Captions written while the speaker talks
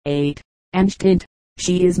8. Enchant.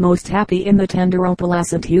 She is most happy in the tender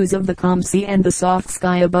opalescent hues of the calm sea and the soft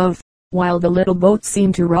sky above, while the little boats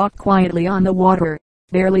seem to rock quietly on the water,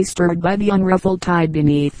 barely stirred by the unruffled tide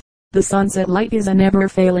beneath. The sunset light is a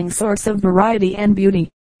never-failing source of variety and beauty,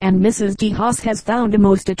 and Mrs. De Haas has found a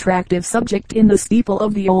most attractive subject in the steeple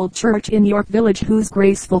of the old church in York Village, whose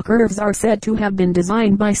graceful curves are said to have been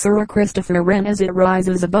designed by Sir Christopher Wren, as it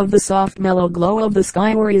rises above the soft mellow glow of the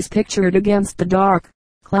sky, or is pictured against the dark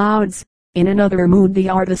clouds. In another mood the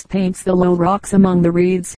artist paints the low rocks among the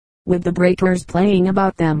reeds, with the breakers playing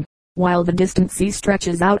about them, while the distant sea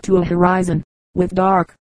stretches out to a horizon, with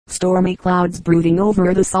dark, stormy clouds brooding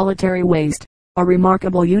over the solitary waste. A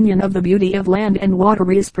remarkable union of the beauty of land and water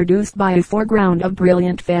is produced by a foreground of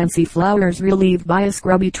brilliant fancy flowers relieved by a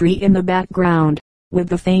scrubby tree in the background, with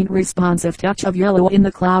the faint responsive touch of yellow in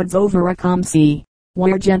the clouds over a calm sea,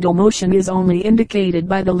 where gentle motion is only indicated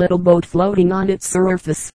by the little boat floating on its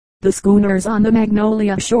surface. The schooners on the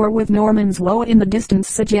Magnolia shore with Norman's Woe in the distance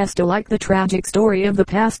suggest alike the tragic story of the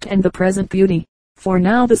past and the present beauty. For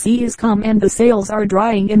now the sea is calm and the sails are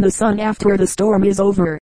drying in the sun after the storm is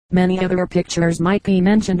over. Many other pictures might be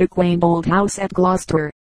mentioned: a quaint old house at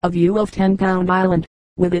Gloucester, a view of £10 Island,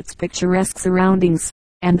 with its picturesque surroundings,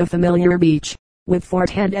 and the familiar beach, with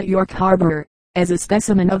Fort Head at York Harbour. As a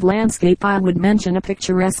specimen of landscape I would mention a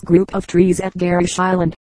picturesque group of trees at Garish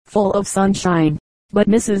Island, full of sunshine. But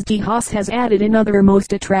Mrs. De Haas has added another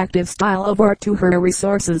most attractive style of art to her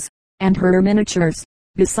resources, and her miniatures,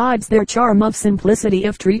 besides their charm of simplicity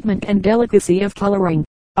of treatment and delicacy of coloring,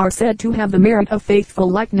 are said to have the merit of faithful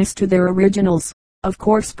likeness to their originals. Of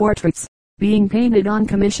course portraits, being painted on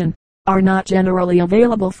commission, are not generally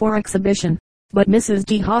available for exhibition, but Mrs.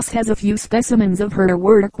 De Haas has a few specimens of her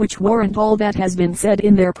work which warrant all that has been said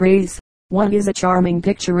in their praise. One is a charming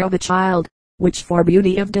picture of a child, which for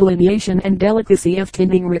beauty of delineation and delicacy of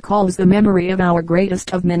tinting recalls the memory of our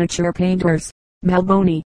greatest of miniature painters,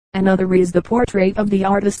 Malboni. Another is the portrait of the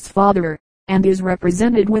artist's father, and is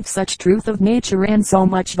represented with such truth of nature and so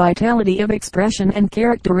much vitality of expression and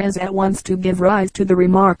character as at once to give rise to the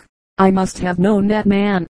remark, "I must have known that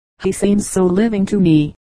man, he seems so living to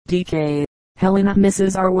me." D.K. Helena.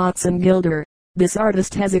 Mrs. R. Watson Gilder. This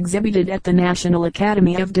artist has exhibited at the National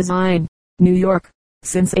Academy of Design, New York,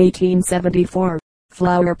 since 1874,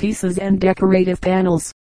 flower pieces and decorative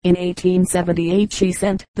panels. In 1878 she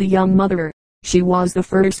sent The Young Mother. She was the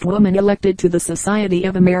first woman elected to the Society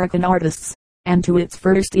of American Artists, and to its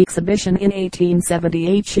first exhibition in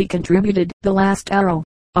 1878 she contributed The Last Arrow,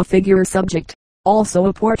 a figure subject, also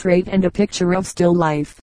a portrait and a picture of still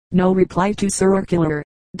life. No reply to Circular.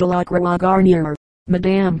 Delacroix Garnier.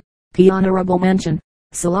 Madame. P. Honorable mention.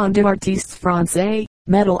 Salon des Artistes Français,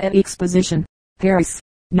 Medal at Exposition, Paris,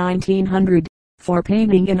 1900, for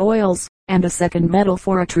painting in oils, and a second medal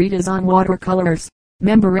for a treatise on watercolors.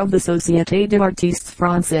 Member of the Société des Artistes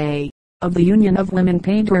Français, of the Union of Women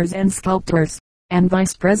Painters and Sculptors, and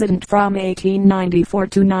Vice President from 1894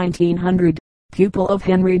 to 1900. Pupil of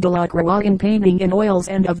Henry Delacroix in painting in oils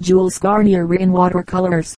and of Jules Garnier in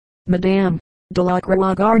watercolors. Madame.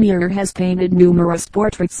 Delacroix Garnier has painted numerous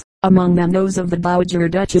portraits, among them those of the Dowager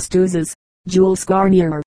Duchess d'Uzes, Jules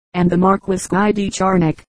Garnier, and the Marquis Guy de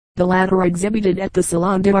Charnac. The latter exhibited at the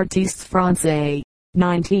Salon des Artistes Français,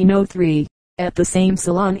 1903. At the same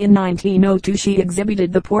salon in 1902 she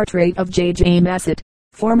exhibited the portrait of J. Masset,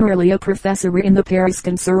 formerly a professor in the Paris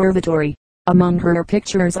Conservatory. Among her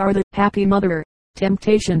pictures are The Happy Mother,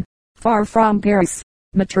 Temptation, Far from Paris,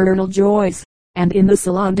 Maternal Joys, and in the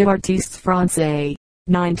Salon des Artistes Français,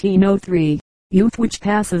 1903, Youth Which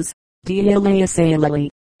Passes, D.L.A.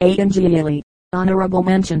 Angeli. Honorable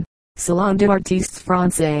mention. Salon des Artistes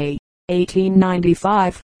Français,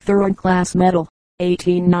 1895, third class medal.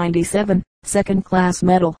 1897, second class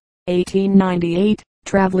medal. 1898,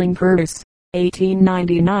 traveling purse.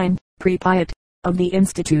 1899, Prepiat, of the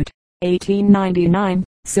Institute. 1899,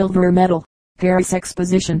 silver medal. Paris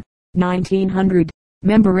Exposition. 1900,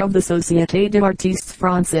 member of the Société des Artistes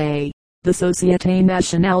Français, the Société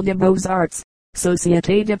Nationale des Beaux-Arts,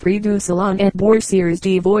 Société de Prix du Salon et Boursiers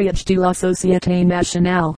du Voyage de la Société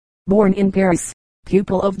Nationale. Born in Paris,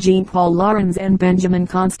 pupil of Jean-Paul Laurens and Benjamin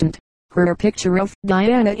Constant. Her picture of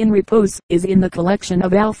Diana in Repose is in the collection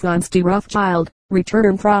of Alphonse de Rothschild,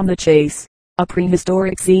 Return from the Chase, a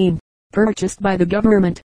prehistoric scene, purchased by the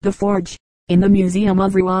government. The Forge, in the Museum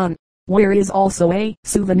of Rouen, where is also a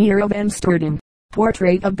souvenir of Amsterdam,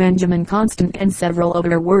 portrait of Benjamin Constant and several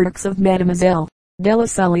other works of Mademoiselle de la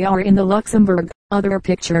Salle are in the Luxembourg. Other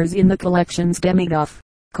pictures in the collections Demidoff,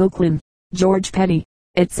 Coquelin, George Petty,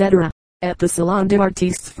 etc., at the Salon des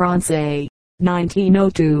Artistes Français,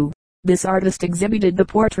 1902. this artist exhibited the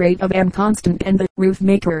portrait of M. Constant and the Roof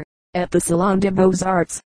Maker at the Salon des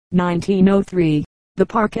Beaux-Arts, 1903, the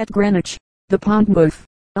Park at Greenwich, the Pont Neuf,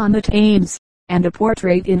 on the Thames, and a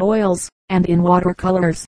portrait in oils and in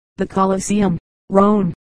watercolors, the Colosseum,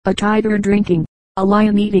 Rome, a tiger drinking, a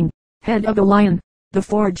lion eating, head of a lion, the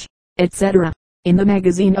Forge, etc. In the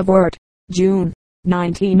Magazine of Art, June,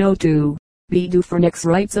 1902, B. Dufresnoy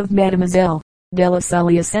writes of Mademoiselle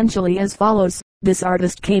Delassalle essentially as follows. This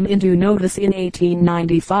artist came into notice in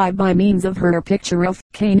 1895 by means of her picture of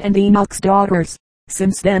Cain and Enoch's daughters.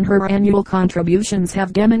 Since then her annual contributions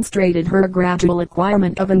have demonstrated her gradual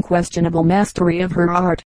acquirement of unquestionable mastery of her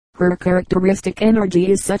art. Her characteristic energy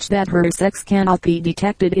is such that her sex cannot be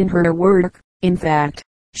detected in her work. In fact,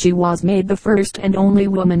 she was made the first and only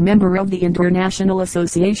woman member of the International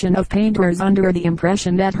Association of Painters under the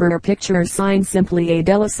impression that her pictures signed simply a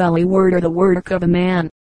Delassalle were the work of a man.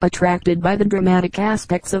 Attracted by the dramatic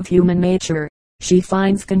aspects of human nature, she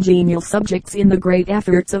finds congenial subjects in the great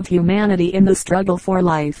efforts of humanity in the struggle for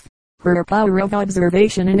life. Her power of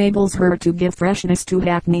observation enables her to give freshness to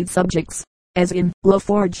hackneyed subjects, as in La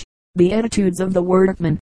Forge, the attitudes of the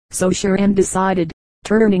workman, so sure and decided,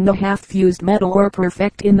 turning the half-fused metal or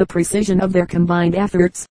perfect in the precision of their combined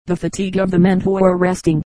efforts, the fatigue of the men who are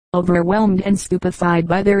resting, overwhelmed and stupefied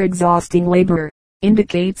by their exhausting labor,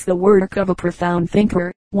 indicates the work of a profound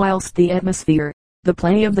thinker, whilst the atmosphere, the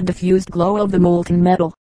play of the diffused glow of the molten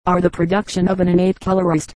metal, are the production of an innate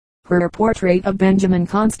colorist. Her portrait of Benjamin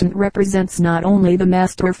Constant represents not only the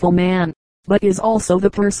masterful man, but is also the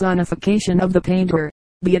personification of the painter,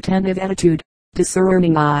 the attentive attitude,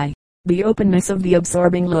 discerning eye, the openness of the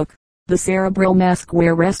absorbing look, the cerebral mask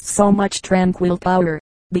where rests so much tranquil power,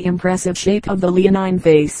 the impressive shape of the leonine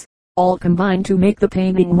face, all combine to make the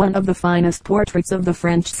painting one of the finest portraits of the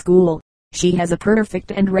French school. She has a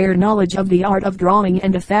perfect and rare knowledge of the art of drawing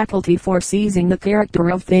and a faculty for seizing the character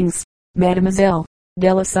of things. Mademoiselle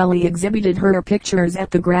Delassalle exhibited her pictures at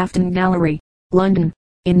the Grafton Gallery, London,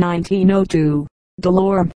 in 1902.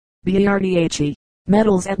 Delorme, Bardhe,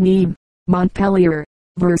 medals at Nîmes, Montpellier,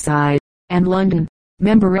 Versailles, and London.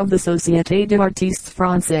 Member of the Société des Artistes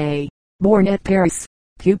Français. Born at Paris,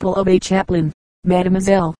 pupil of A. Chaplin.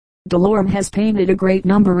 Mademoiselle Delorme has painted a great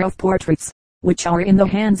number of portraits, which are in the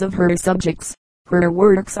hands of her subjects. Her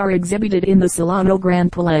works are exhibited in the Salon au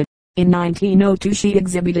Grand Palais. In 1902 she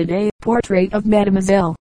exhibited a portrait of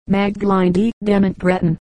Mademoiselle Magdeleine de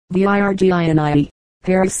Dement-Breton, Virginie,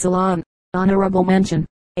 Paris Salon. Honorable mention.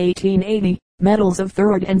 1880, medals of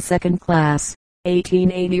third and second class.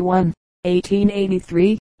 1881,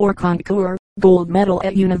 1883, or concours, gold medal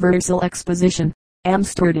at Universal Exposition,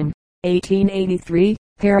 Amsterdam. 1883,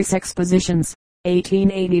 Paris Expositions.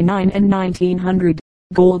 1889 and 1900,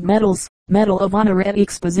 gold medals, Medal of Honor at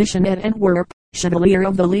Exposition at Antwerp, Chevalier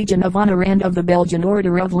of the Legion of Honor and of the Belgian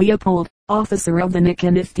Order of Leopold, Officer of the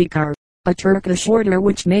Nikon Iftikhar, a Turkish order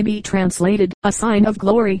which may be translated, a sign of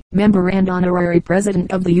glory, member and honorary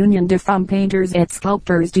president of the Union des Femmes Painters et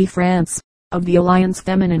Sculpteurs de France, of the Alliance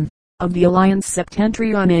Feminine, of the Alliance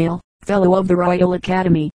Septentrionale, Fellow of the Royal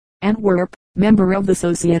Academy, Antwerp, member of the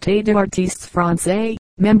Société des Artistes Français,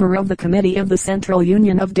 member of the Committee of the Central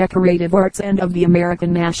Union of Decorative Arts and of the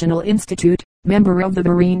American National Institute, member of the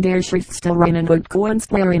Verein der Schriftstellerinnen und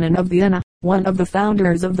Künstlerinnen of Vienna, one of the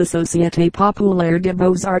founders of the Société Populaire des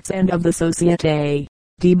Beaux-Arts and of the Société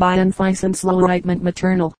de Bienfaisance L'Enlightenment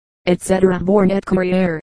Maternel, etc. Born at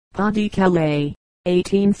Courrières, Pas-de-Calais,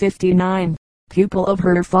 1859, pupil of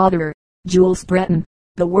her father, Jules Breton.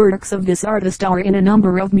 The works of this artist are in a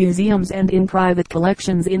number of museums and in private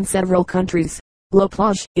collections in several countries. La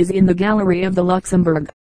Plage is in the Gallery of the Luxembourg.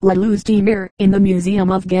 La Luz de Mer in the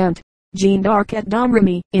Museum of Ghent. Jeanne d'Arc at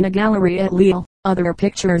Domremy in a gallery at Lille. Other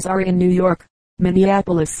pictures are in New York,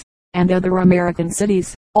 Minneapolis, and other American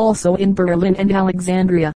cities, also in Berlin and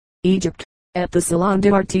Alexandria, Egypt, at the Salon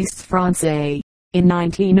des Artistes Français. In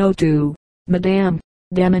 1902, Madame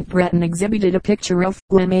Dement-Breton exhibited a picture of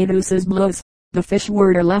Les Méduses Bleues. The fish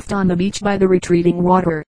were left on the beach by the retreating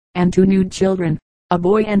water, and two nude children, a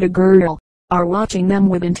boy and a girl, are watching them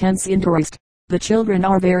with intense interest. The children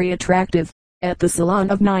are very attractive. At the Salon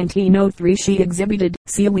of 1903 she exhibited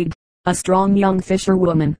Seaweed. A strong young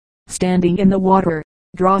fisherwoman, standing in the water,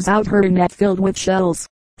 draws out her net filled with shells,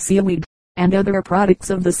 seaweed, and other products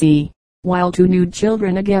of the sea, while two nude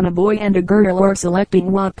children, again a boy and a girl, are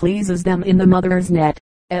selecting what pleases them in the mother's net.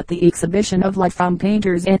 At the exhibition of Les Femmes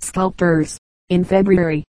Painters et Sculpteurs, in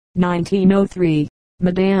February, 1903,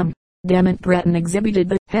 Madame Dement-Breton exhibited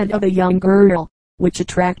the head of a young girl, which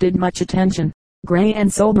attracted much attention. Gray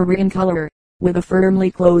and sober in color, with a firmly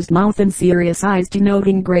closed mouth and serious eyes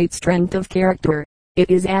denoting great strength of character. It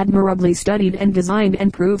is admirably studied and designed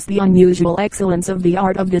and proves the unusual excellence of the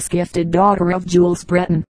art of this gifted daughter of Jules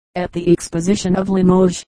Breton. At the Exposition of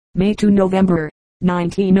Limoges, May to November,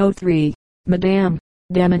 1903, Madame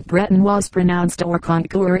Demant Breton was pronounced hors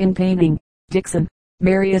concours in painting. Dixon,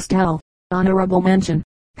 Mary Estelle, honorable mention.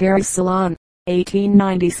 Paris Salon,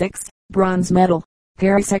 1896, bronze medal.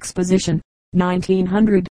 Paris Exposition,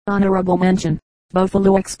 1900, honorable mention.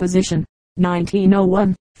 Buffalo Exposition,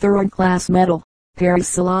 1901, third class medal. Paris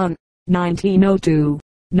Salon, 1902,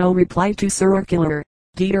 no reply to circular.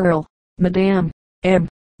 D. Earl, Madame M.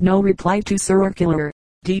 No reply to circular.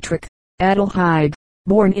 Dietrich, Adelheid,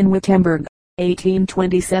 born in Wittenberg,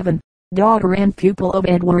 1827, daughter and pupil of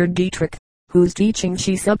Edward Dietrich, whose teaching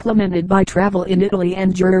she supplemented by travel in Italy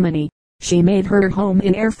and Germany. She made her home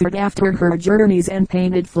in Erfurt after her journeys and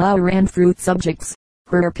painted flower and fruit subjects.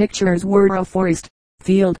 Her pictures were of forest,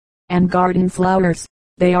 field, and garden flowers.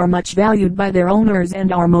 They are much valued by their owners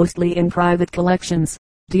and are mostly in private collections.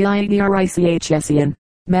 Diedrician,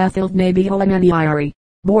 Mathilde Nabiolaniari,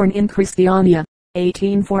 born in Christiania,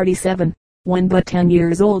 1847. When but 10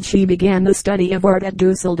 years old she began the study of art at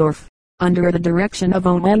Dusseldorf, under the direction of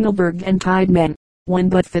von Engelberg and Tiedemann. When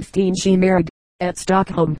but 15 she married, at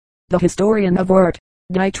Stockholm, the historian of art,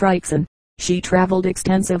 Dietrichson. She traveled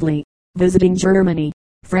extensively, visiting Germany,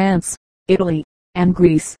 France, Italy, and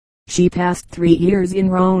Greece. She passed 3 years in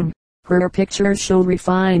Rome. Her pictures show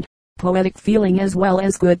refined, poetic feeling as well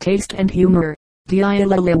as good taste and humor.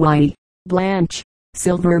 Dialilawai, Blanche,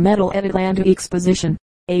 silver medal at Atlanta Exposition,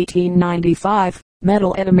 1895,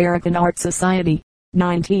 medal at American Art Society,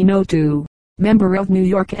 1902, member of New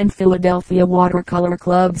York and Philadelphia Watercolor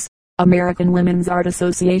Clubs, American Women's Art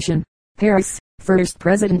Association, Paris, first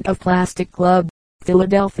president of Plastic Club,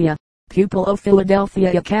 Philadelphia, pupil of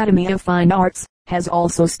Philadelphia Academy of Fine Arts, has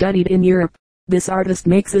also studied in Europe. This artist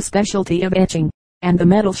makes a specialty of etching, and the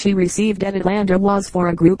medal she received at Atlanta was for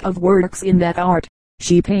a group of works in that art.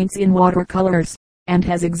 She paints in watercolors, and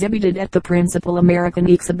has exhibited at the principal American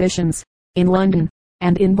exhibitions, in London,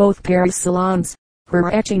 and in both Paris salons.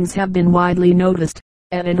 Her etchings have been widely noticed.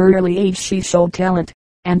 At an early age she showed talent,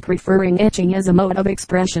 and preferring etching as a mode of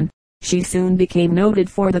expression, she soon became noted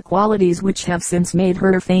for the qualities which have since made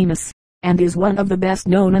her famous, and is one of the best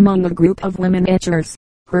known among a group of women etchers.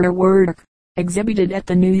 Her work, exhibited at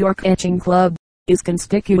the New York Etching Club, is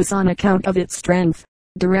conspicuous on account of its strength,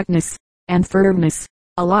 directness, and firmness,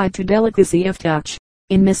 allied to delicacy of touch.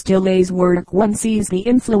 In Miss Tillet's work one sees the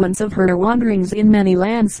influence of her wanderings in many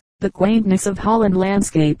lands, the quaintness of Holland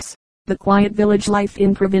landscapes, the quiet village life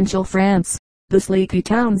in provincial France, the sleepy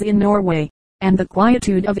towns in Norway, and the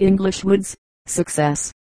quietude of English woods.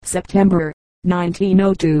 Success. September,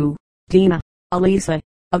 1902. Dina, Elisa,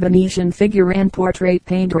 a Venetian figure and portrait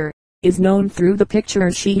painter, is known through the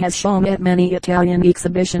pictures she has shown at many Italian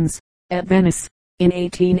exhibitions. At Venice, in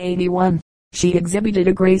 1881, she exhibited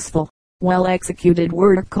a graceful, well-executed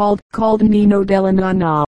work called Nino della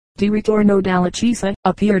Nonna. Di Ritorno dalla Chiesa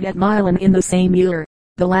appeared at Milan in the same year.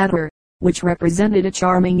 The latter, which represented a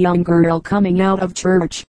charming young girl coming out of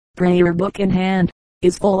church, prayer book in hand,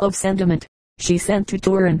 is full of sentiment. She sent to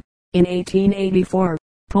Turin, in 1884,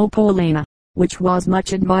 Popolina, which was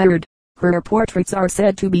much admired. Her portraits are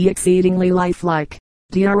said to be exceedingly lifelike.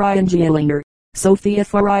 Dorian Gielinger, Sophia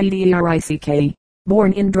Faridic,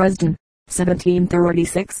 born in Dresden,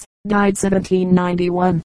 1736, died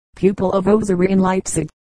 1791, pupil of Oeser in Leipzig.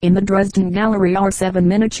 In the Dresden Gallery are 7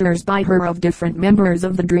 miniatures by her of different members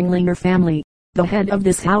of the Dringlinger family. The head of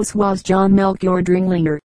this house was John Melchior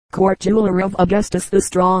Dringlinger, court jeweler of Augustus the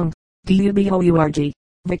Strong. Dubourg,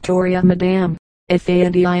 Victoria Madame, Effie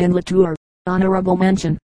Latour, honorable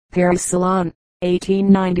mention. Paris Salon,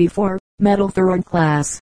 1894, medal third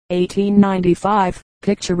class. 1895,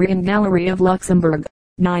 picture in Gallery of Luxembourg.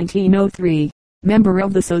 1903, member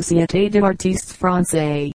of the Société d'Artistes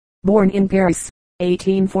Français, born in Paris.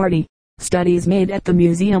 1840, studies made at the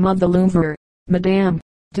Museum of the Louvre. Madame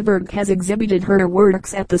Dubourg has exhibited her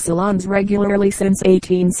works at the salons regularly since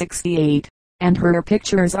 1868, and her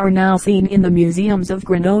pictures are now seen in the museums of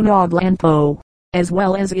Grenoble and Pau, as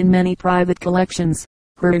well as in many private collections.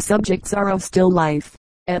 Her subjects are of still life.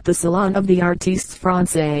 At the Salon of the Artistes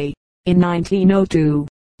Français, in 1902,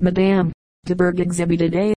 Madame Dubourg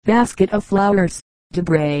exhibited a basket of flowers.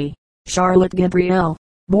 Debray, Charlotte Gabriel,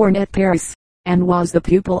 born at Paris, and was the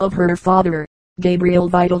pupil of her father, Gabriel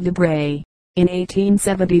Vidal Debray. In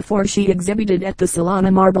 1874 she exhibited at the Salon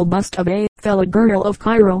a marble bust of a fellow girl of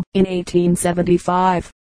Cairo. In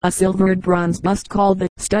 1875, a silvered bronze bust called the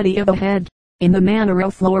Study of a Head, in the manner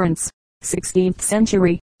of Florence, 16th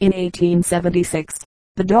century. In 1876,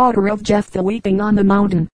 the daughter of Jephthah weeping on the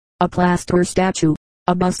mountain, a plaster statue,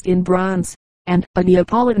 a bust in bronze, and a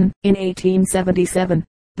Neapolitan in 1877.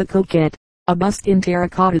 The Coquette, a bust in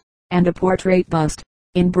terracotta, and a portrait bust,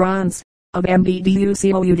 in bronze, of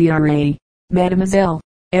Mbducoudra. Mademoiselle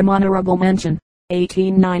M. Honorable Mention,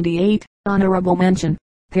 1898. Honorable Mention,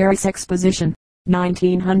 Paris Exposition,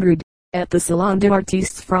 1900, at the Salon des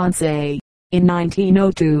Artistes Français. In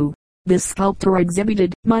 1902, this sculptor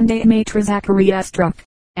exhibited Monday Maitre Zachary Estruc,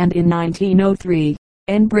 and in 1903,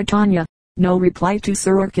 en Bretagne, no reply to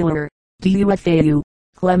circular, DUFAU,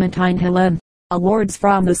 Clementine Hélène, awards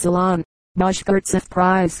from the Salon, Bashkirtseff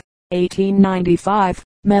Prize, 1895,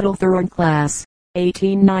 medal third class,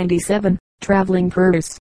 1897, traveling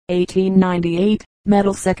purse, 1898,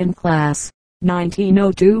 medal second class,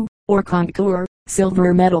 1902, or concours,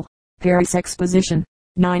 silver medal, Paris Exposition,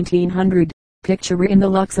 1900, picture in the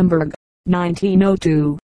Luxembourg,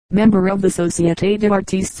 1902, member of the Société des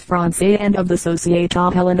Artistes Français and of the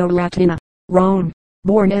Société Helleno-Latina, Rome,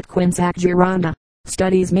 born at Quinsac, Gironde,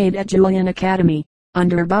 studies made at Julian Academy,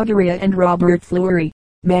 under Baudelaire and Robert Fleury.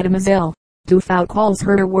 Mademoiselle Dufau calls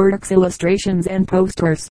her works illustrations and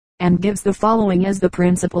posters, and gives the following as the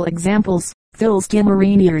principal examples: Fils de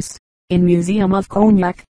Mariniers, in Museum of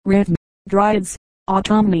Cognac, Rhythm, Dryades,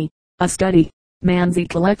 Automne, a study, Manzi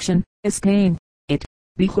Collection, Espagne, it,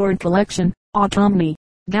 Bihord Collection, Automne,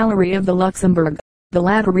 Gallery of the Luxembourg. The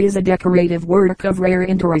latter is a decorative work of rare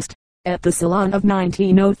interest. At the Salon of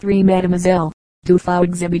 1903 Mademoiselle Dufau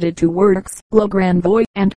exhibited two works, Le Grand Voy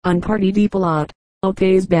and Un Parti de Pilote, au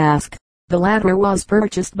Pays Basque. The latter was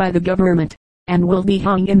purchased by the government, and will be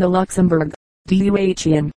hung in the Luxembourg.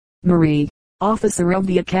 Duhn. Marie, officer of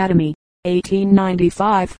the Academy,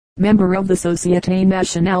 1895, member of the Société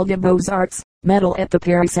Nationale des Beaux-Arts, medal at the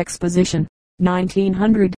Paris Exposition,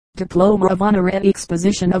 1900, diploma of honor at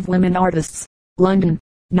Exposition of Women Artists, London,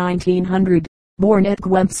 1900, born at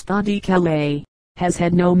Guemspa de Calais, has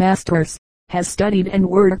had no masters, has studied and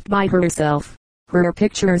worked by herself. Her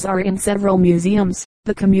pictures are in several museums: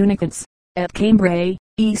 the Communicants, at Cambrai,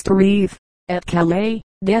 Easter Eve, at Calais,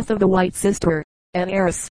 Death of the White Sister, at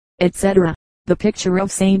Arras, etc. The picture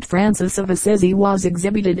of Saint Francis of Assisi was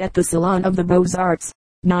exhibited at the Salon of the Beaux-Arts,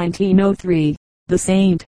 1903. The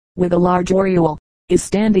saint, with a large aureole, is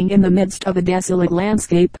standing in the midst of a desolate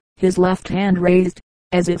landscape, his left hand raised,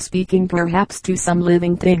 as if speaking perhaps to some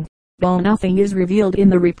living thing, though nothing is revealed in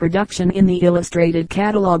the reproduction in the illustrated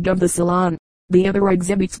catalogue of the Salon. The other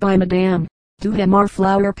exhibits by Madame Duhem are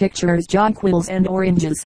flower pictures, jonquils and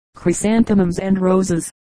oranges, chrysanthemums and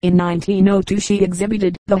roses. In 1902 she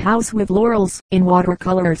exhibited The House with Laurels, in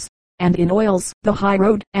watercolors, and in oils, The High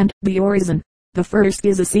Road and The Orison. The first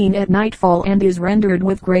is a scene at nightfall and is rendered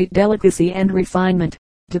with great delicacy and refinement.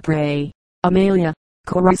 Dupré, Amelia,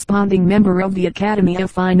 corresponding member of the Academy of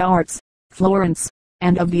Fine Arts, Florence,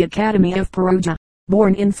 and of the Academy of Perugia,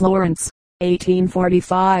 born in Florence,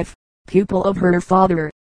 1845, pupil of her father,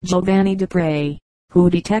 Giovanni Dupré, who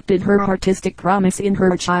detected her artistic promise in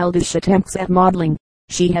her childish attempts at modeling.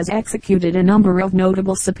 She has executed a number of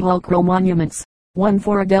notable sepulchral monuments, one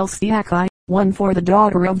for Adele Stiacchi, one for the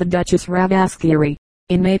daughter of the Duchess Ravaschieri,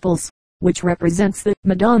 in Naples, which represents the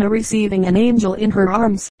Madonna receiving an angel in her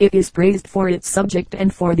arms. It is praised for its subject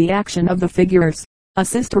and for the action of the figures. A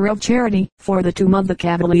Sister of Charity, for the tomb of the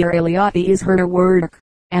Cavalier Eliotti, is her work,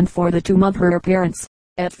 and for the tomb of her parents,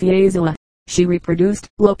 at Fiesole, she reproduced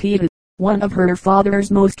La Pietà, one of her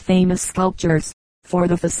father's most famous sculptures. For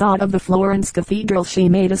the facade of the Florence Cathedral she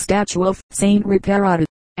made a statue of Saint Riparato,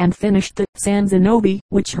 and finished the San Zenobi,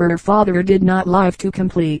 which her father did not live to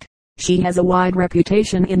complete. She has a wide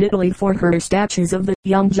reputation in Italy for her statues of the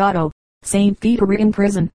young Giotto, Saint Peter in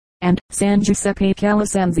prison, and San Giuseppe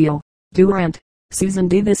Calasanzio. Durant Susan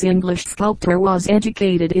D. This English sculptor was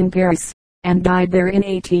educated in Paris, and died there in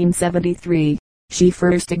 1873. She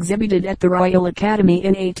first exhibited at the Royal Academy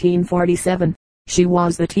in 1847. She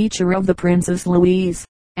was the teacher of the Princess Louise,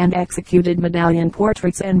 and executed medallion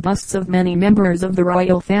portraits and busts of many members of the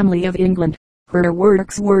royal family of England. Her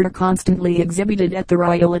works were constantly exhibited at the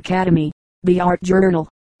Royal Academy. The Art Journal,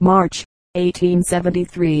 March,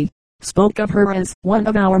 1873, spoke of her as one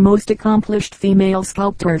of our most accomplished female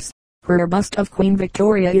sculptors. Her bust of Queen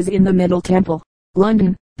Victoria is in the Middle Temple,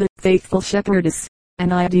 London. The Faithful Shepherdess,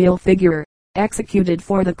 an ideal figure, executed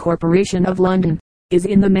for the Corporation of London, is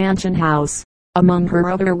in the Mansion House. Among her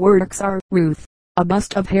other works are Ruth, a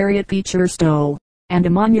bust of Harriet Beecher Stowe, and a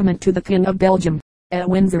monument to the King of Belgium, at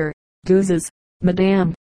Windsor. Duzes,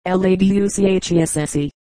 Madame Laduchesse,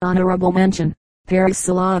 honorable mention, Paris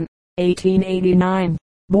Salon, 1889,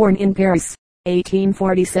 born in Paris,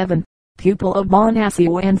 1847, pupil of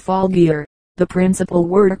Bonacieux and Falguier. The principal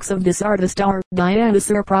works of this artist are Diana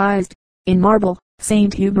Surprised, in marble,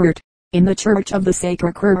 St. Hubert, in the Church of the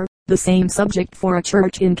Sacre-Cœur, the same subject for a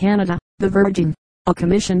church in Canada, the Virgin, a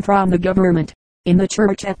commission from the government. In the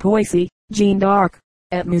church at Poissy, Jeanne d'Arc.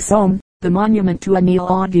 At Mousson, the monument to Émile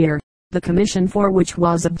Augier, the commission for which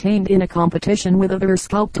was obtained in a competition with other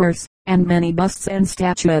sculptors, and many busts and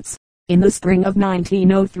statuettes. In the spring of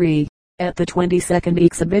 1903, at the 22nd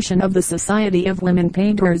exhibition of the Society of Women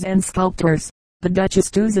Painters and Sculptors, the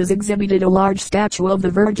Duchess d'Uzes exhibited a large statue of the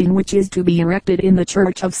Virgin which is to be erected in the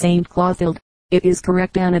church of St. Clotilde. It is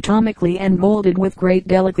correct anatomically and molded with great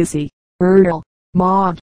delicacy. Earl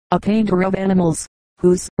Maud, a painter of animals,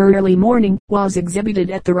 whose Early Morning was exhibited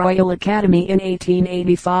at the Royal Academy in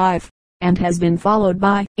 1885, and has been followed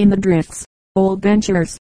by In the Drifts, Old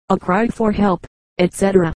Benchers, A Cry for Help,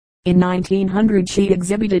 etc. In 1900 she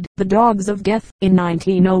exhibited The Dogs of Death. In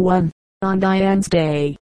 1901, on Diane's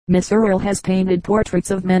Day, Miss Earle has painted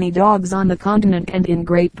portraits of many dogs on the continent and in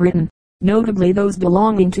Great Britain, notably those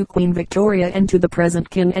belonging to Queen Victoria and to the present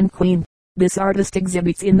King and Queen. This artist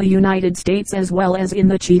exhibits in the United States as well as in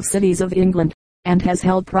the chief cities of England, and has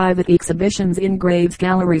held private exhibitions in Graves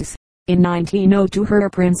Galleries. In 1902 her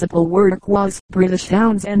principal work was British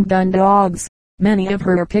Hounds and Dun Dogs. Many of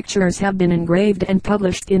her pictures have been engraved and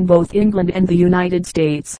published in both England and the United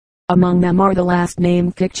States. Among them are the last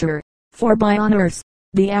named picture, For by Honours,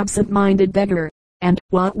 The Absent-Minded Beggar, and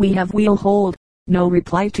What We Have We'll Hold. No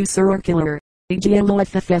Reply to Circular.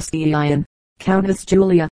 Gialoefefestian. Countess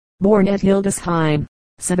Julia, born at Hildesheim,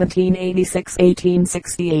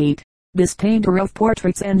 1786-1868. This painter of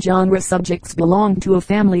portraits and genre subjects belonged to a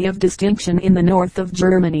family of distinction in the north of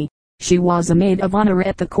Germany. She was a maid of honor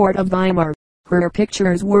at the court of Weimar. Her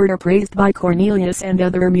pictures were praised by Cornelius and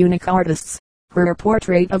other Munich artists. Her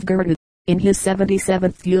portrait of Goethe, in his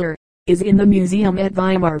 77th year, is in the museum at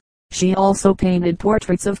Weimar. She also painted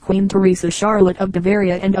portraits of Queen Teresa Charlotte of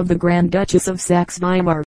Bavaria and of the Grand Duchess of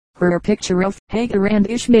Saxe-Weimar. Her picture of Hagar and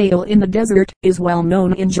Ishmael in the desert is well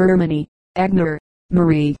known in Germany. Agner,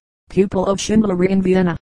 Marie, pupil of Schindler in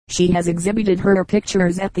Vienna. She has exhibited her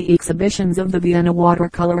pictures at the exhibitions of the Vienna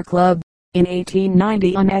Watercolor Club. In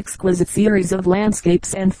 1890 an exquisite series of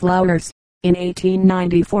landscapes and flowers. In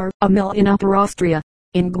 1894 a mill in Upper Austria,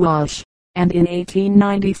 in gouache. And in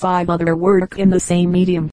 1895 other work in the same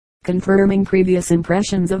medium, confirming previous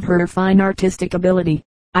impressions of her fine artistic ability.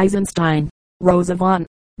 Eisenstein, Rosa von,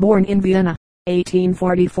 born in Vienna,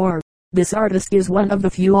 1844. This artist is one of the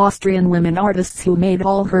few Austrian women artists who made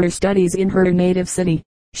all her studies in her native city.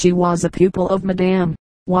 She was a pupil of Madame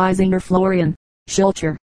Weisinger Florian,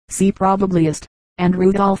 Schilcher, C. Probablist, and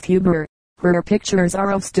Rudolf Huber. Her pictures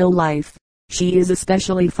are of still life. She is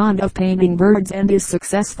especially fond of painting birds and is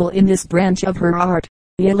successful in this branch of her art.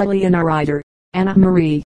 Liliana Ryder, Anna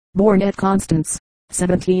Marie, born at Constance,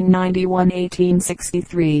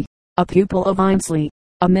 1791-1863, a pupil of Ainsley,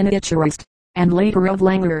 a miniaturist, and later of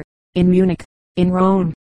Langer, in Munich. In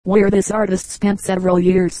Rome, where this artist spent several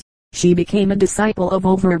years, she became a disciple of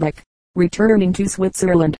Overbeck. Returning to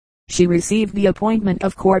Switzerland, she received the appointment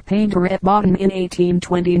of court painter at Baden in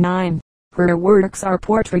 1829. Her works are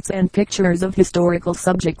portraits and pictures of historical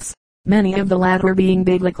subjects, many of the latter being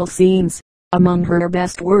biblical scenes. Among her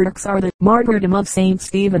best works are the Martyrdom of Saint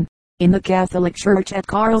Stephen, in the Catholic Church at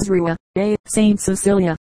Karlsruhe, Saint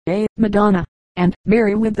Cecilia, Madonna, and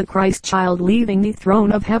Mary with the Christ child leaving the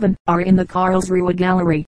throne of heaven, are in the Karlsruhe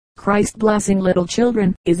Gallery. Christ blessing little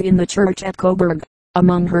children is in the church at Coburg.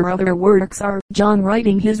 Among her other works are John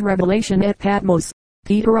writing his revelation at Patmos,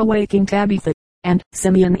 Peter awaking Tabitha, and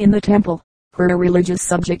Simeon in the temple. Her religious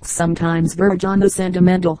subjects sometimes verge on the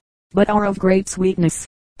sentimental, but are of great sweetness,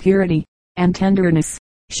 purity, and tenderness.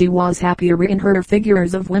 She was happier in her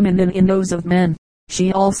figures of women than in those of men.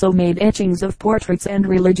 She also made etchings of portraits and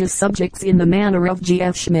religious subjects in the manner of G.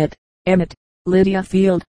 F. Schmidt. Emmett, Lydia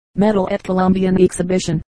Field, medal at Columbian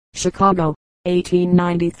Exhibition, Chicago,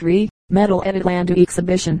 1893, medal at Atlanta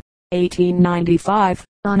Exhibition, 1895,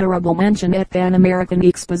 honorable mention at Pan American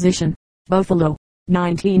Exposition, Buffalo,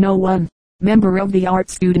 1901, member of the Art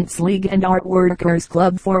Students League and Art Workers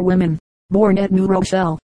Club for Women, born at New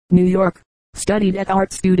Rochelle, New York, studied at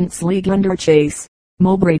Art Students League under Chase,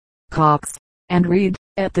 Mowbray, Cox, and Reed,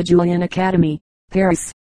 at the Julian Academy,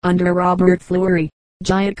 Paris, under Robert Fleury,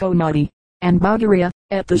 Giacomotti, and Baudelaire,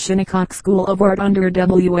 at the Shinnecock School of Art under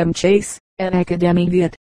W. M. Chase, at Académie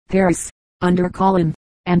Viet, Paris, under Collin,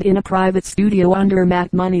 and in a private studio under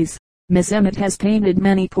Mac Moneys. Miss Emmett has painted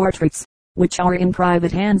many portraits, which are in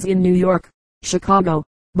private hands in New York, Chicago,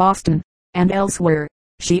 Boston, and elsewhere.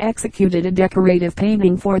 She executed a decorative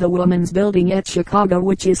painting for the Woman's Building at Chicago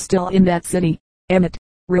which is still in that city. Emmett,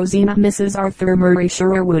 Rosina Mrs. Arthur Murray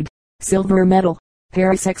Sherwood, silver medal,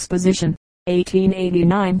 Paris Exposition,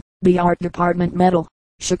 1889, the Art Department Medal,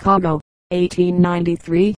 Chicago.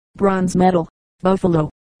 1893, Bronze Medal, Buffalo.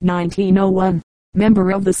 1901,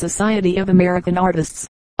 member of the Society of American Artists,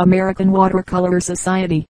 American Watercolor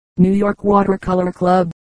Society, New York Watercolor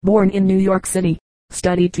Club. Born in New York City.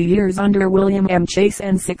 Studied 2 years under William M. Chase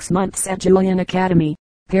and 6 months at Julian Academy,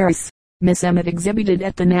 Paris. Miss Emmett exhibited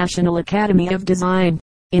at the National Academy of Design.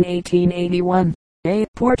 In 1881, a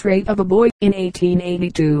Portrait of a Boy. In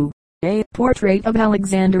 1882, a Portrait of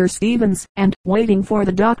Alexander Stevens, and Waiting for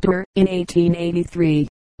the Doctor. In 1883,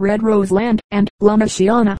 Red Rose Land, and La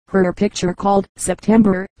Machiana. Her picture called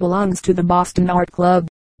September belongs to the Boston Art Club.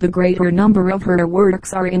 The greater number of her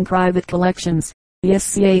works are in private collections.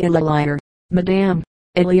 Yesca Lilier, Madame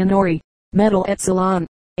Eleonore, Medal at Ceylon.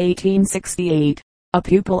 1868, a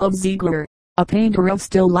pupil of Ziegler, a painter of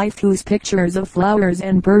still life whose pictures of flowers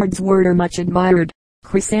and birds were much admired.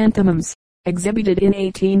 Chrysanthemums, exhibited in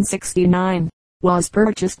 1869, was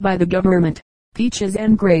purchased by the government. Peaches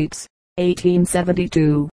and Grapes,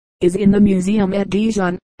 1872, is in the museum at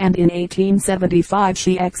Dijon, and in 1875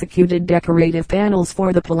 she executed decorative panels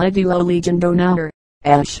for the Palais de la Légion d'Honneur.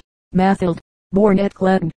 Ash Mathild, born at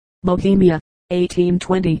Cletton, Bohemia.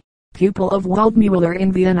 1820, pupil of Waldmüller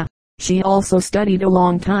in Vienna. She also studied a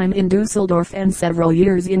long time in Dusseldorf and several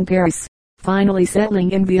years in Paris. Finally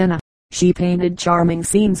settling in Vienna, she painted charming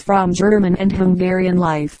scenes from German and Hungarian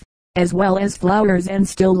life, as well as flowers and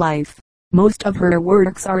still life. Most of her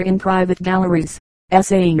works are in private galleries.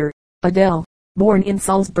 Essayer, Adele, born in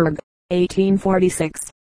Salzburg. 1846.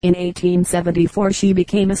 In 1874 she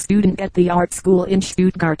became a student at the art school in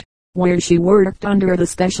Stuttgart, where she worked under the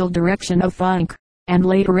special direction of Fink, and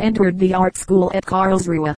later entered the art school at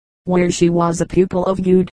Karlsruhe, where she was a pupil of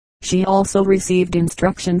Gude. She also received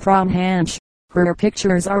instruction from Hansch. Her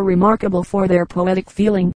pictures are remarkable for their poetic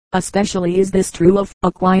feeling, especially is this true of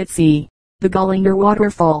A Quiet Sea, The Gullinger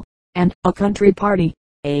Waterfall, and A Country Party.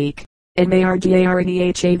 Ake,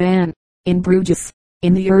 Margaretha van, in Bruges.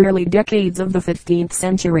 In the early decades of the 15th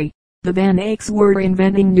century, the Van Eycks were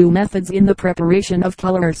inventing new methods in the preparation of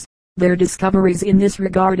colors. Their discoveries in this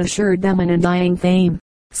regard assured them an undying fame,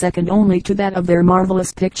 second only to that of their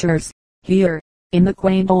marvelous pictures. Here, in the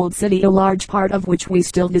quaint old city, a large part of which we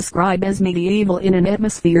still describe as medieval in an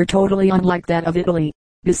atmosphere totally unlike that of Italy,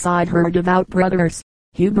 beside her devout brothers,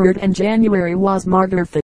 Hubert and January, was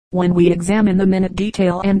Margaretha. When we examine the minute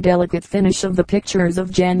detail and delicate finish of the pictures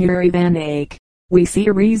of January Van Eyck, we see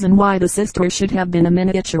a reason why the sister should have been a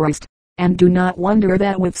miniaturist, and do not wonder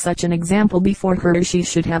that with such an example before her she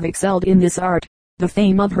should have excelled in this art. The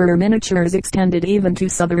fame of her miniatures extended even to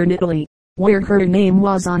southern Italy, where her name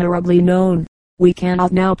was honorably known. We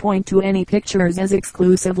cannot now point to any pictures as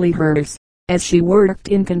exclusively hers, as she worked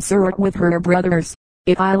in concert with her brothers.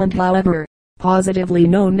 It island, however, positively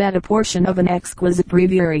known that a portion of an exquisite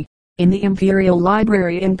breviary, in the Imperial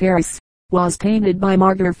Library in Paris, was painted by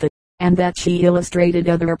Margaretha, and that she illustrated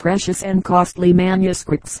other precious and costly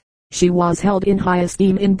manuscripts. She was held in high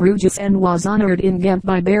esteem in Bruges and was honored in Ghent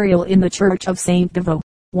by burial in the church of St. Devo,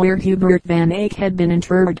 where Hubert van Eyck had been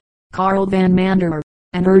interred. Karl van Mander,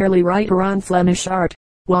 an early writer on Flemish art,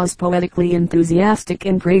 was poetically enthusiastic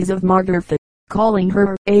in praise of Margaretha, calling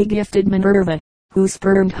her a gifted Minerva, who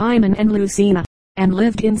spurned Hymen and Lucina, and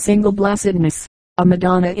lived in single blessedness. A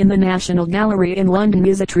Madonna in the National Gallery in London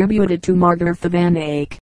is attributed to Margaretha van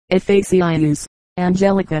Eyck. Ephesius,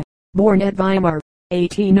 Angelica, born at Weimar,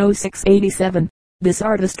 1806-87. This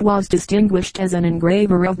artist was distinguished as an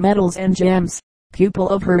engraver of metals and gems. Pupil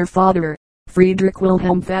of her father, Friedrich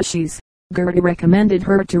Wilhelm Fasces, Goethe recommended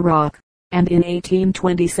her to Rock, and in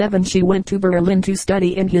 1827 she went to Berlin to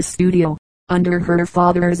study in his studio. Under her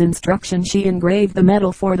father's instruction she engraved the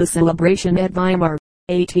medal for the celebration at Weimar,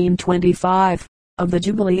 1825, of the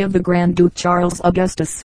Jubilee of the Grand Duke Charles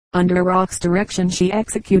Augustus. Under Rock's direction she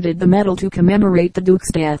executed the medal to commemorate the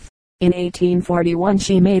Duke's death. In 1841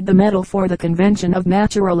 she made the medal for the Convention of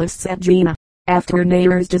Naturalists at Jena. After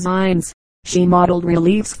Nayer's designs, she modeled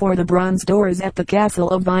reliefs for the bronze doors at the Castle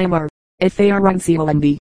of Weimar.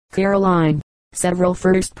 Efferenzialembi, Caroline. Several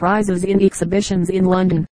first prizes in exhibitions in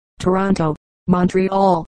London, Toronto,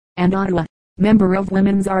 Montreal, and Ottawa. Member of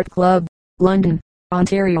Women's Art Club, London,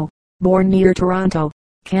 Ontario. Born near Toronto,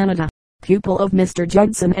 Canada. Pupil of Mr.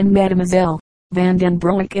 Judson and Mademoiselle Van den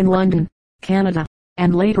Broek in London, Canada,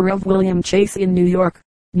 and later of William Chase in New York.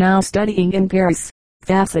 Now studying in Paris.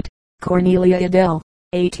 Facet, Cornelia Adele,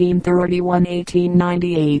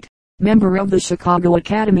 1831-1898. Member of the Chicago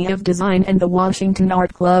Academy of Design and the Washington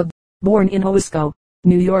Art Club. Born in Osco,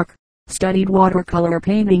 New York. Studied watercolor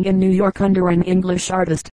painting in New York under an English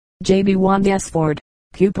artist, J.B. Wandesford.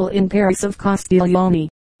 Pupil in Paris of Castiglione,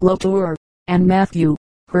 Latour, and Matthew.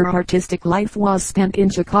 Her artistic life was spent in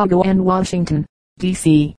Chicago and Washington,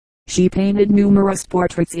 D.C. She painted numerous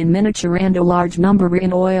portraits in miniature and a large number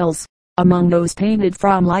in oils. Among those painted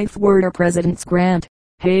from life were Presidents Grant,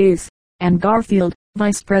 Hayes, and Garfield,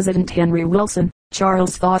 Vice President Henry Wilson,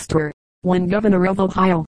 Charles Foster, when Governor of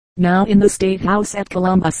Ohio, now in the State House at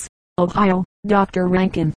Columbus, Ohio, Dr.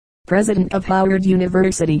 Rankin, President of Howard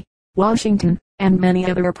University, Washington, and many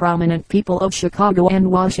other prominent people of Chicago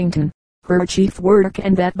and Washington. Her chief work,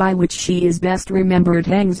 and that by which she is best remembered,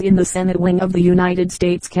 hangs in the Senate wing of the United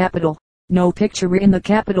States Capitol. No picture in the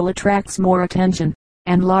Capitol attracts more attention,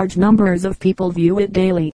 and large numbers of people view it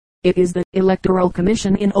daily. It is the Electoral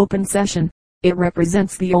Commission in open session. It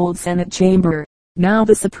represents the old Senate chamber, now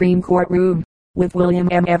the Supreme Court room, with William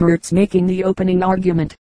M. Evarts making the opening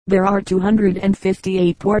argument. There are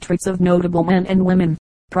 258 portraits of notable men and women,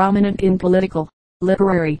 prominent in political,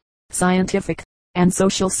 literary, scientific, and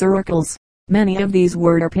social circles. Many of these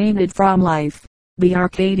were painted from life. The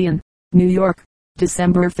Arcadian, New York,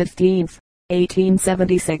 December 15,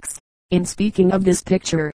 1876. In speaking of this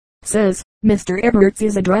picture, says, Mr. Evarts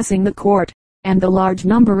is addressing the court, and the large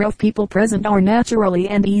number of people present are naturally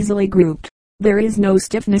and easily grouped. There is no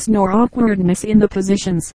stiffness nor awkwardness in the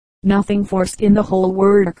positions, nothing forced in the whole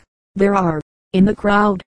work. There are, in the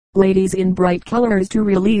crowd, ladies in bright colors to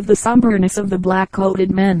relieve the somberness of the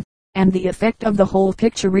black-coated men, and the effect of the whole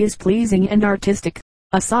picture is pleasing and artistic,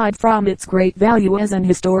 aside from its great value as an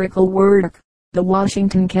historical work. The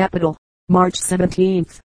Washington Capitol, March 17,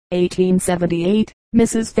 1878.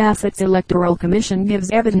 Mrs. Fassett's Electoral Commission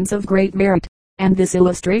gives evidence of great merit, and this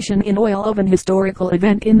illustration in oil of an historical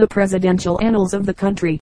event in the presidential annals of the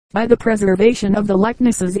country, by the preservation of the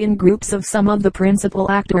likenesses in groups of some of the principal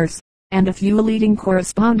actors, and a few leading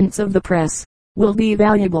correspondents of the press, will be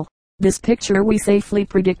valuable. This picture we safely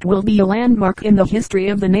predict will be a landmark in the history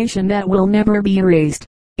of the nation that will never be erased.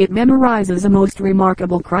 It memorizes a most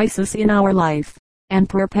remarkable crisis in our life, and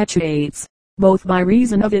perpetuates, both by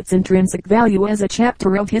reason of its intrinsic value as a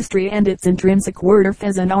chapter of history and its intrinsic worth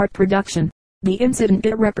as an art production, the incident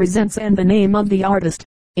it represents and the name of the artist.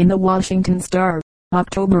 In the Washington Star,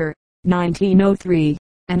 October, 1903,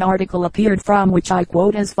 an article appeared from which I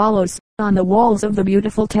quote as follows: on the walls of the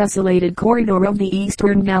beautiful tessellated corridor of the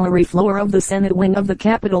eastern gallery floor of the Senate wing of the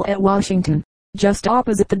Capitol at Washington, just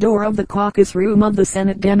opposite the door of the caucus room of the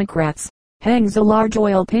Senate Democrats, hangs a large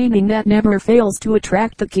oil painting that never fails to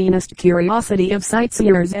attract the keenest curiosity of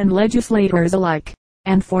sightseers and legislators alike,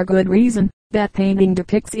 and for good reason. That painting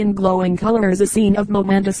depicts in glowing colors a scene of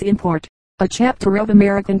momentous import, a chapter of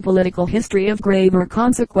American political history of graver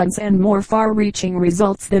consequence and more far-reaching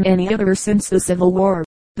results than any other since the Civil War.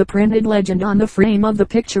 The printed legend on the frame of the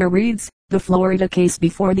picture reads, "The Florida Case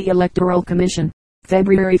before the Electoral Commission,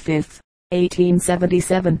 February 5,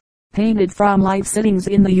 1877. Painted from life sittings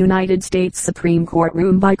in the United States Supreme Court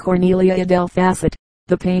room by Cornelia Adele Fassett.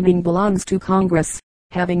 The painting belongs to Congress,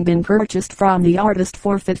 having been purchased from the artist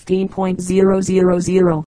for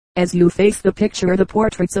 $15,000. As you face the picture, the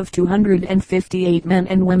portraits of 258 men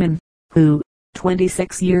and women, who,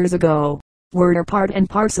 26 years ago, were part and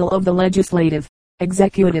parcel of the legislative,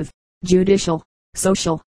 executive, judicial,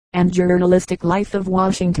 social, and journalistic life of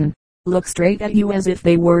Washington, look straight at you as if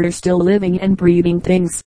they were still living and breathing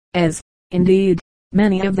things, as, indeed,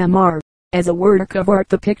 many of them are. As a work of art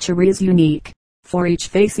the picture is unique, for each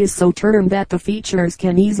face is so turned that the features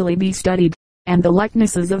can easily be studied, and the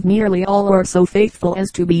likenesses of nearly all are so faithful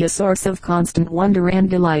as to be a source of constant wonder and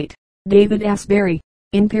delight. David Asbury,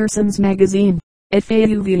 in Pearson's Magazine,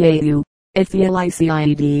 FAUVAU,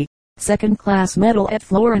 FALICID, second-class medal at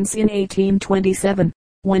Florence in 1827,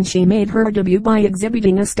 when she made her debut by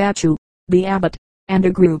exhibiting a statue, the abbot, and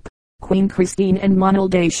a group, Queen Christine and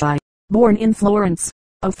Monaldeschi, born in Florence,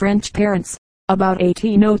 of French parents, about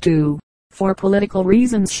 1802. For political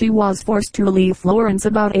reasons she was forced to leave Florence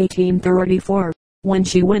about 1834, when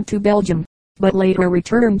she went to Belgium, but later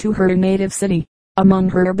returned to her native city. Among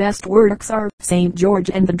her best works are St. George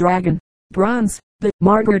and the Dragon, bronze, the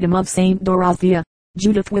Martyrdom of St. Dorothea,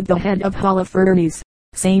 Judith with the head of Holofernes,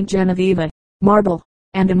 St. Genevieve, marble,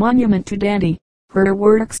 and a monument to Dante. Her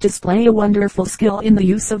works display a wonderful skill in the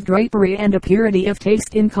use of drapery and a purity of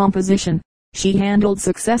taste in composition. She handled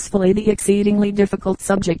successfully the exceedingly difficult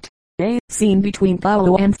subject, a scene between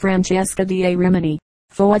Paolo and Francesca da Rimini.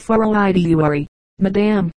 Foro Ideuri.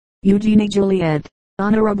 Madame Eugenie Juliet.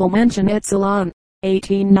 Honorable mention at Salon.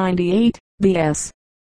 1898. B.S.